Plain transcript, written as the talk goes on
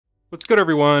What's good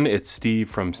everyone, it's Steve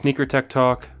from Sneaker Tech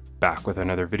Talk, back with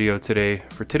another video today.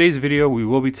 For today's video, we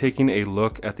will be taking a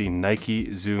look at the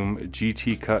Nike Zoom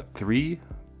GT Cut 3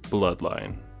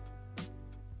 Bloodline.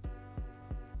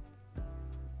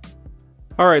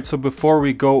 Alright, so before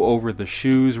we go over the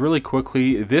shoes, really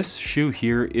quickly, this shoe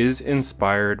here is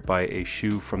inspired by a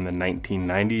shoe from the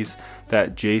 1990s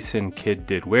that Jason Kidd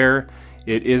did wear.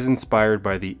 It is inspired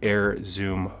by the Air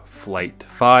Zoom Flight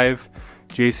 5.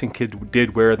 Jason Kidd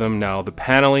did wear them. Now the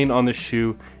paneling on the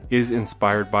shoe is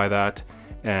inspired by that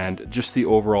and just the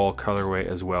overall colorway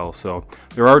as well. So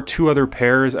there are two other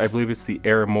pairs. I believe it's the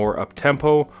Air More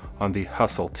Uptempo on the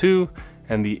Hustle 2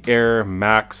 and the Air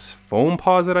Max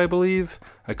Foamposite, I believe.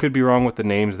 I could be wrong with the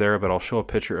names there, but I'll show a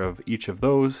picture of each of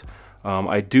those.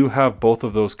 I do have both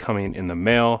of those coming in the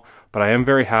mail, but I am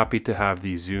very happy to have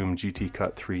the Zoom GT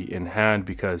Cut 3 in hand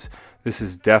because this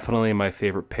is definitely my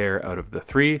favorite pair out of the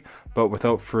three. But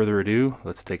without further ado,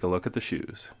 let's take a look at the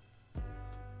shoes.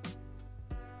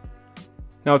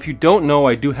 Now, if you don't know,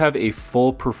 I do have a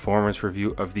full performance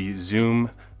review of the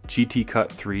Zoom GT Cut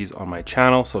 3s on my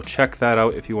channel, so check that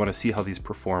out if you want to see how these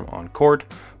perform on court.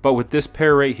 But with this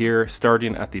pair right here,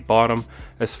 starting at the bottom,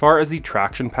 as far as the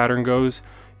traction pattern goes,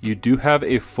 you do have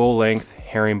a full-length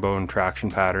herringbone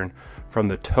traction pattern from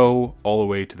the toe all the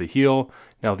way to the heel.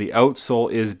 Now the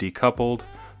outsole is decoupled.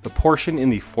 The portion in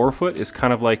the forefoot is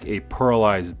kind of like a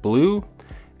pearlized blue,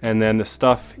 and then the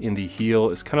stuff in the heel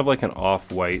is kind of like an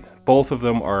off-white. Both of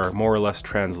them are more or less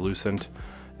translucent,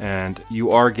 and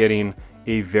you are getting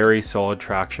a very solid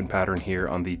traction pattern here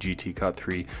on the GT Cut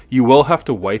 3. You will have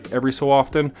to wipe every so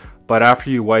often, but after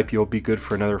you wipe, you'll be good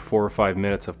for another 4 or 5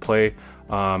 minutes of play.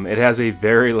 It has a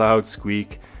very loud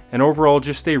squeak, and overall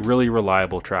just a really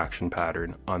reliable traction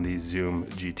pattern on the Zoom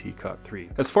GT Cut 3.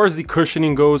 As far as the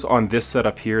cushioning goes on this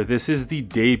setup here, this is the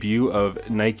debut of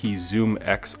Nike Zoom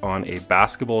X on a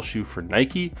basketball shoe for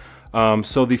Nike.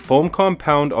 So the foam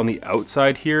compound on the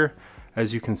outside here,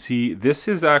 as you can see, this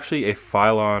is actually a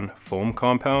Phylon foam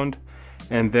compound.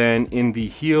 And then in the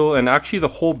heel, and actually the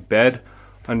whole bed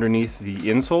underneath the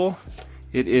insole,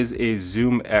 it is a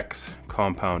Zoom X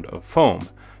compound of foam.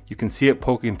 You can see it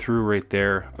poking through right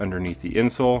there underneath the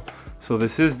insole. So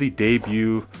this is the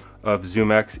debut of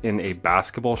Zoom X in a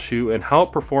basketball shoe, and how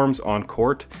it performs on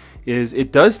court is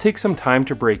it does take some time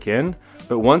to break in,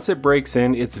 but once it breaks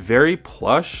in, it's very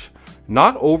plush,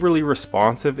 not overly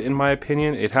responsive in my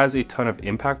opinion. It has a ton of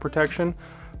impact protection,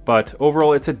 but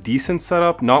overall it's a decent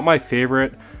setup, not my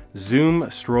favorite. Zoom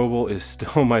Strobel is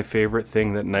still my favorite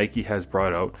thing that Nike has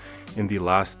brought out in the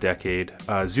last decade.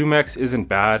 Zoom X isn't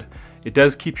bad. It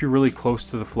does keep you really close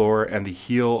to the floor, and the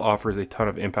heel offers a ton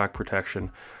of impact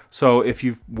protection. So if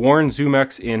you've worn Zoom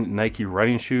X in Nike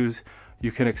running shoes,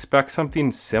 you can expect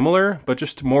something similar, but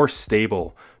just more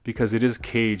stable because it is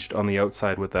caged on the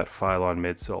outside with that Phylon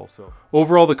midsole. So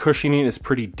overall, the cushioning is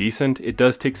pretty decent. It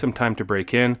does take some time to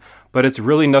break in, but it's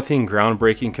really nothing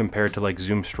groundbreaking compared to like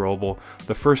Zoom Strobel.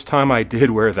 The first time I did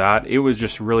wear that, it was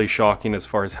just really shocking as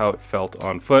far as how it felt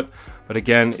on foot. But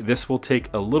again, this will take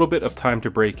a little bit of time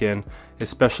to break in,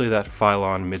 especially that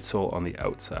Phylon midsole on the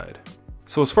outside.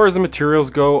 So as far as the materials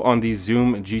go on the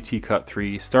Zoom GT Cut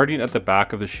 3, starting at the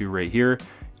back of the shoe right here,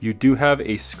 you do have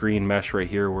a screen mesh right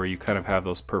here where you kind of have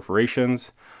those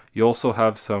perforations. You also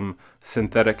have some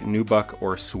synthetic nubuck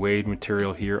or suede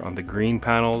material here on the green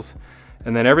panels.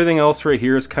 And then everything else right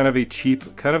here is kind of a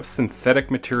cheap, kind of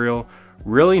synthetic material.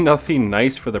 Really nothing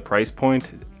nice for the price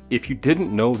point. If you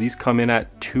didn't know, these come in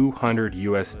at 200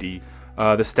 USD.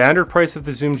 The standard price of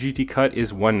the Zoom GT Cut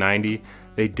is 190.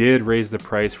 They did raise the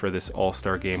price for this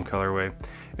All-Star Game colorway.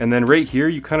 And then right here,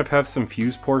 you kind of have some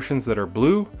fuse portions that are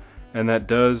blue, and that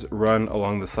does run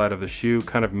along the side of the shoe,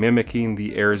 kind of mimicking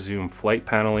the Air Zoom Flight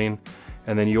paneling.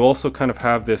 And then you also kind of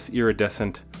have this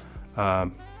iridescent,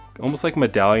 almost like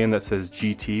medallion that says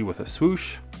GT with a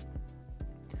swoosh.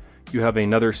 You have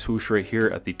another swoosh right here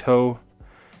at the toe.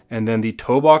 And then the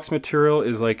toe box material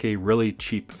is like a really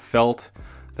cheap felt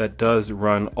that does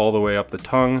run all the way up the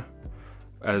tongue,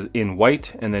 as in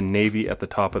white, and then navy at the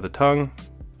top of the tongue.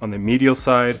 On the medial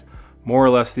side, more or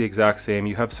less the exact same.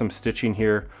 You have some stitching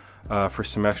here for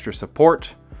some extra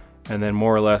support, and then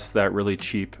more or less that really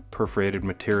cheap perforated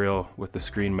material with the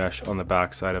screen mesh on the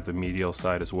back side of the medial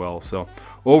side as well. So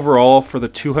overall, for the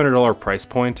 $200 price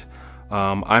point,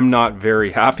 I'm not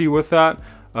very happy with that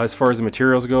as far as the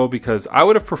materials go, because I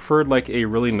would have preferred like a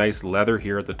really nice leather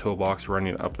here at the toe box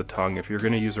running up the tongue. If you're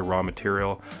going to use a raw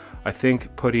material, I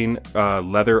think putting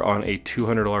leather on a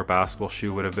 $200 basketball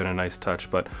shoe would have been a nice touch.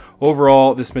 But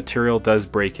overall, this material does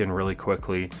break in really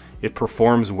quickly. It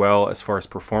performs well as far as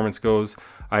performance goes.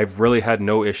 I've really had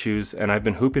no issues, and I've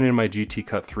been hooping in my GT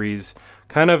Cut 3s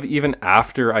kind of even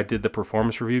after I did the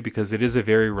performance review because it is a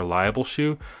very reliable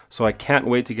shoe. So I can't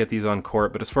wait to get these on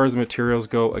court. But as far as the materials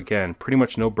go, again, pretty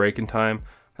much no break-in time.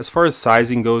 As far as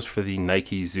sizing goes for the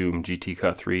Nike Zoom GT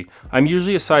Cut 3, I'm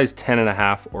usually a size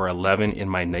 10.5 or 11 in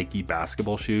my Nike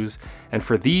basketball shoes. And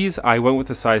for these, I went with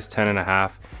a size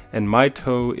 10.5, and my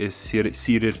toe is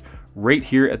seated right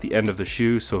here at the end of the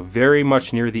shoe, so very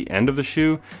much near the end of the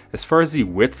shoe. As far as the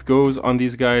width goes on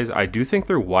these guys, I do think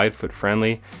they're wide foot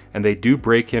friendly, and they do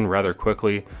break in rather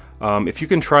quickly. If you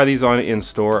can try these on in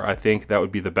store, I think that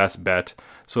would be the best bet.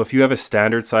 So if you have a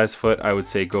standard size foot, I would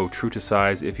say go true to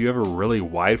size. If you have a really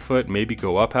wide foot, maybe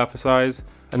go up half a size.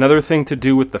 Another thing to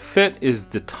do with the fit is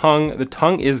the tongue. The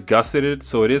tongue is gusseted,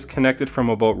 so it is connected from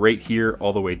about right here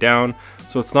all the way down.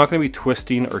 So it's not going to be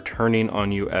twisting or turning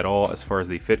on you at all as far as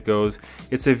the fit goes.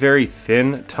 It's a very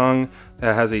thin tongue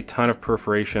that has a ton of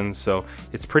perforations, so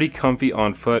it's pretty comfy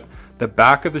on foot. The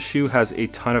back of the shoe has a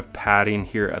ton of padding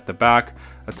here at the back,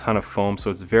 a ton of foam,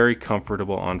 so it's very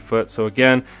comfortable on foot. So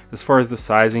again, as far as the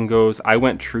sizing goes, I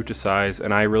went true to size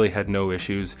and I really had no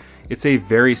issues. It's a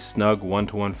very snug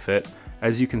one-to-one fit.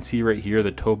 As you can see right here,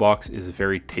 the toe box is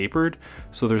very tapered,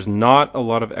 so there's not a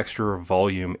lot of extra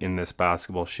volume in this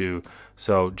basketball shoe.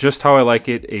 So just how I like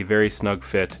it, a very snug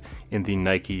fit in the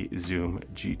Nike Zoom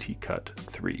GT Cut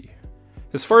 3.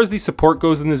 As far as the support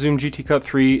goes in the Zoom GT Cut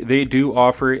 3, they do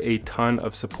offer a ton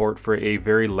of support for a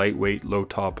very lightweight, low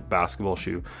top basketball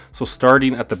shoe. So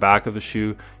starting at the back of the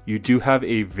shoe, you do have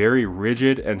a very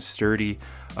rigid and sturdy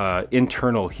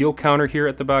internal heel counter here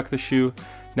at the back of the shoe.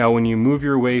 Now when you move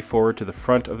your way forward to the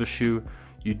front of the shoe,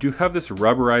 you do have this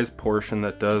rubberized portion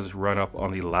that does run up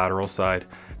on the lateral side.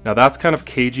 Now that's kind of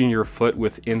caging your foot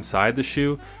with inside the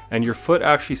shoe, and your foot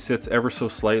actually sits ever so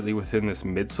slightly within this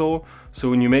midsole. So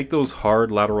when you make those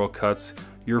hard lateral cuts,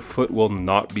 your foot will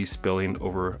not be spilling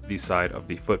over the side of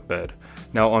the footbed.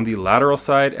 Now on the lateral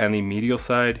side and the medial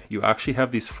side, you actually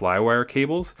have these flywire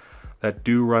cables that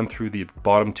do run through the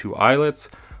bottom two eyelets.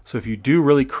 So if you do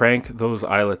really crank those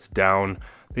eyelets down,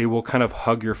 they will kind of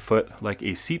hug your foot like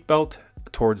a seat belt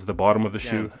towards the bottom of the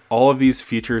shoe. All of these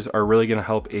features are really going to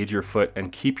help aid your foot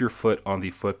and keep your foot on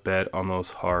the footbed on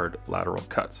those hard lateral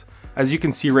cuts. As you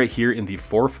can see right here in the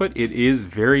forefoot, it is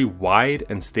very wide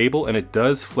and stable, and it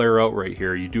does flare out right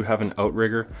here. You do have an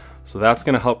outrigger, so that's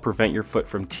going to help prevent your foot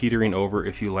from teetering over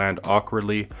if you land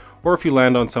awkwardly or if you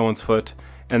land on someone's foot.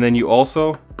 And then you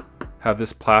also have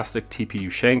this plastic TPU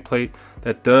shank plate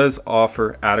that does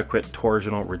offer adequate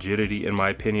torsional rigidity in my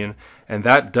opinion, and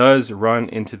that does run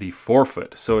into the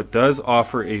forefoot. So it does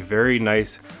offer a very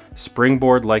nice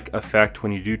springboard-like effect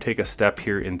when you do take a step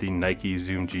here in the Nike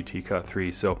Zoom GT Cut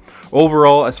 3. So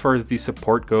overall, as far as the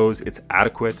support goes, it's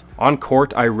adequate. On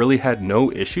court, I really had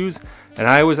no issues, and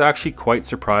I was actually quite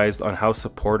surprised on how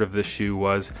supportive this shoe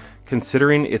was,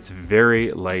 considering its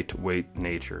very lightweight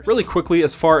nature. Really quickly,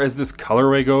 as far as this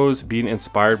colorway goes, being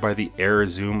inspired by the Air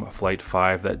Zoom Flight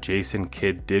 5 that Jason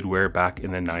Kidd did wear back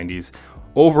in the 90s.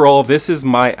 Overall, this is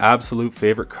my absolute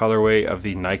favorite colorway of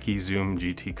the Nike Zoom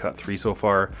GT Cut 3 so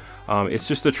far. It's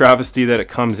just a travesty that it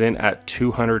comes in at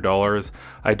 $200.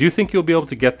 I do think you'll be able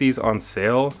to get these on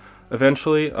sale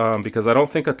eventually, because I don't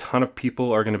think a ton of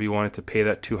people are going to be wanting to pay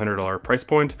that $200 price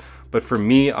point. But for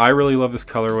me, I really love this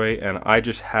colorway, and I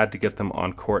just had to get them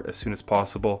on court as soon as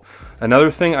possible.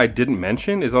 Another thing I didn't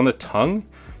mention is on the tongue,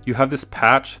 you have this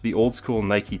patch, the old school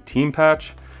Nike team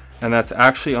patch, and that's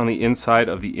actually on the inside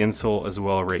of the insole as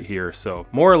well right here. So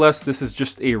more or less, this is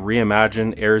just a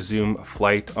reimagined Air Zoom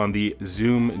Flight on the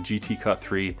Zoom GT Cut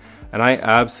 3. And I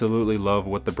absolutely love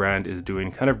what the brand is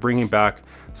doing, kind of bringing back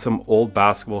some old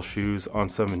basketball shoes on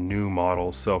some new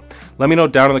models. So let me know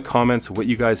down in the comments what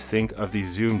you guys think of the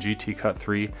Zoom GT Cut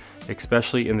 3,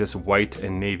 especially in this white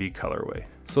and navy colorway.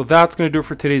 So that's going to do it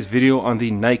for today's video on the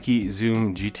Nike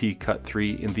Zoom GT Cut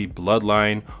 3 in the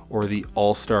Bloodline or the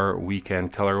All-Star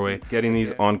Weekend colorway. Getting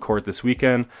these on court this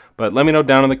weekend, but let me know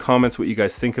down in the comments what you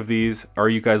guys think of these. Are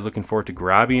you guys looking forward to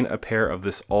grabbing a pair of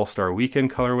this All-Star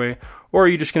Weekend colorway, or are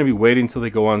you just going to be waiting until they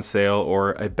go on sale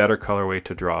or a better colorway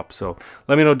to drop? So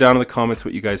let me know down in the comments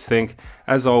what you guys think.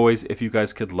 As always, if you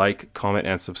guys could like, comment,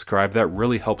 and subscribe, that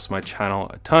really helps my channel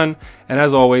a ton. And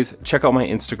as always, check out my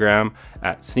Instagram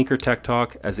at Sneaker Tech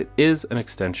Talk, as it is an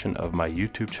extension of my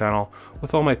YouTube channel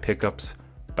with all my pickups,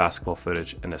 basketball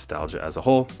footage, and nostalgia as a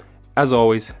whole. As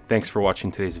always, thanks for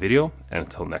watching today's video, and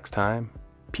until next time,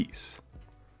 peace.